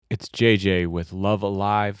It's JJ with Love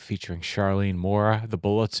Alive featuring Charlene Mora, the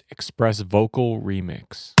Bulletz Express Vocal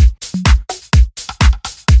Remix.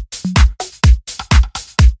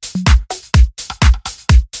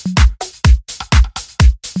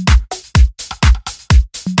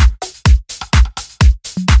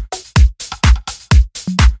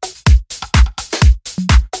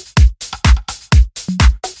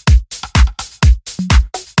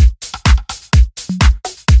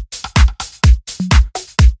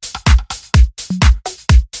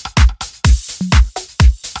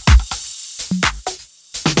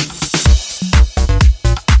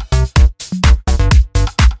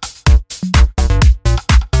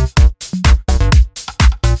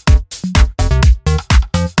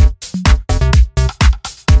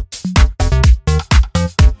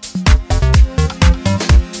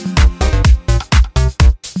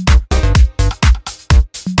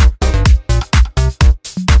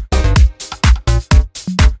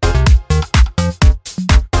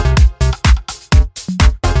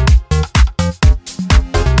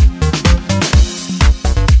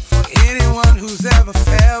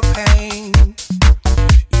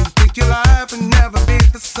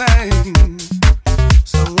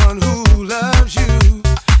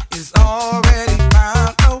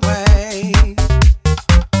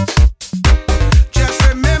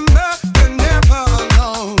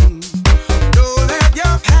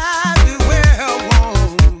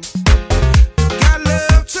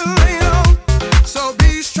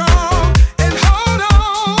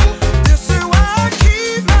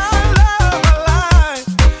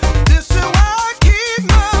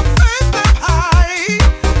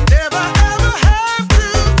 Never ever have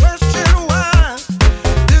to question why.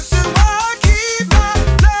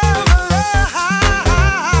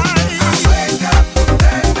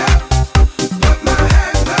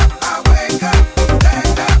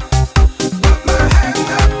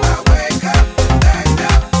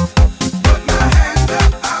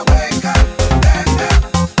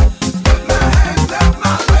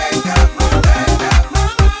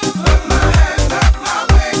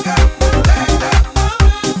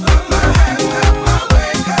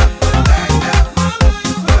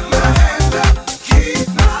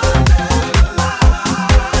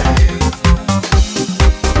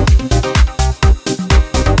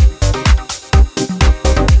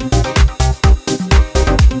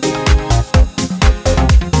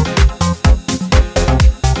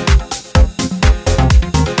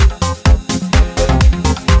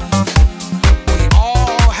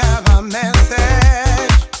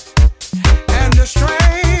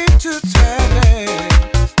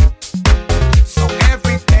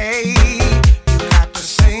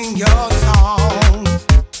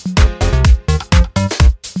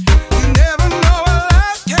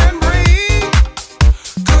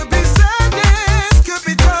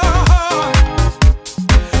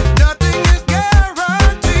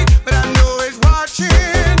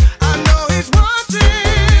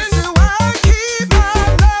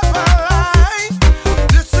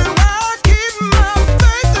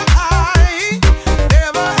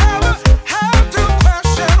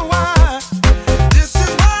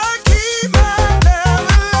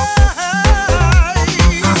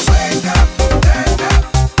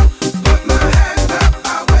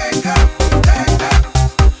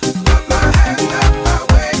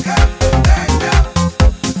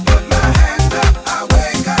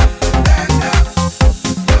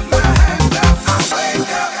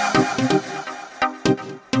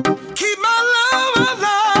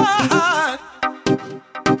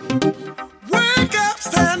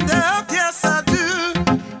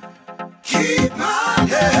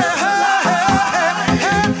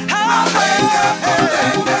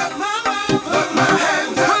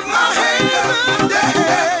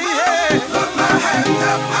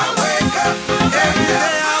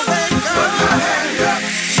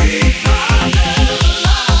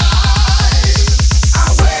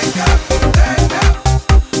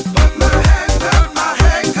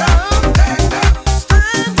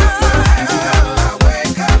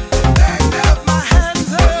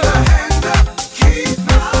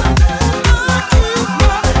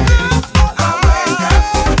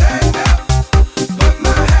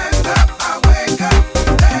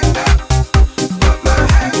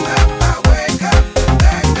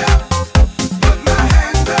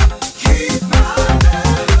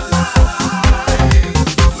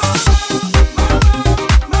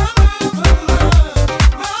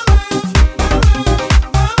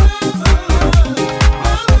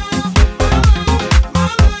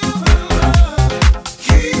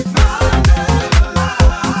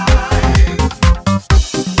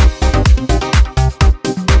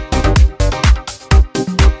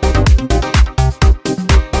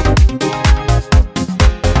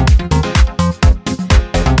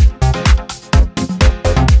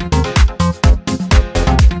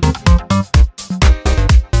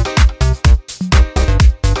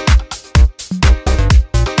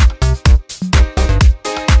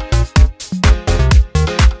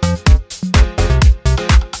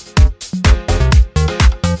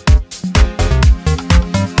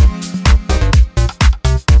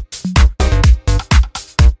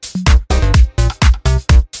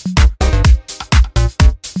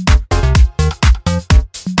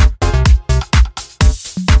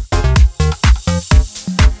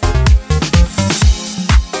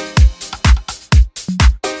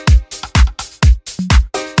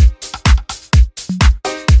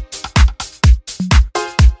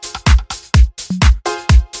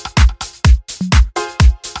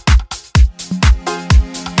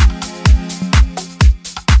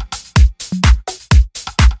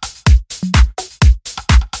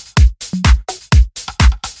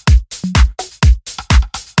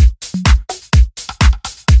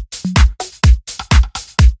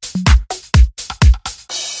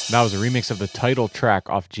 That was a remix of the title track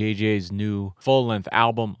off JJ's new full-length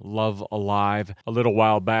album, Love Alive. A little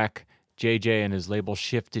while back, JJ and his label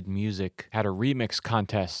Shifted Music had a remix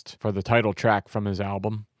contest for the title track from his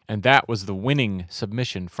album, and that was the winning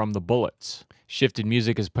submission from the Bulletz. Shifted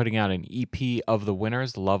Music is putting out an EP of the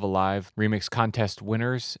winners, Love Alive remix contest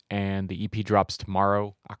winners, and the EP drops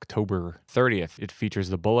tomorrow, October 30th. It features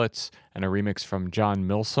the Bulletz and a remix from John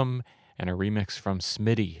Milsom and a remix from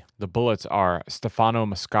Smitty. The Bulletz are Stefano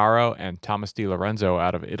Mascaro and Thomas Di Lorenzo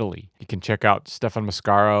out of Italy. You can check out Stefan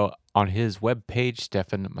Mascaro on his webpage,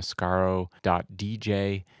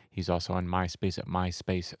 stefanmascaro.dj. He's also on MySpace at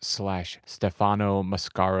MySpace/Stefano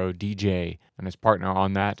Mascaro DJ. And his partner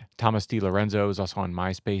on that, Thomas Di Lorenzo, is also on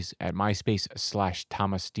MySpace at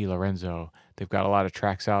MySpace/Thomas Di Lorenzo. They've got a lot of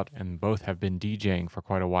tracks out and both have been DJing for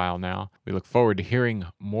quite a while now. We look forward to hearing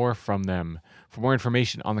more from them. For more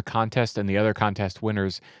information on the contest and the other contest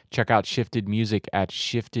winners, check out Shifted Music at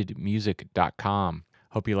shiftedmusic.com.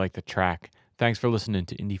 Hope you like the track. Thanks for listening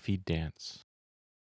to IndieFeed Dance.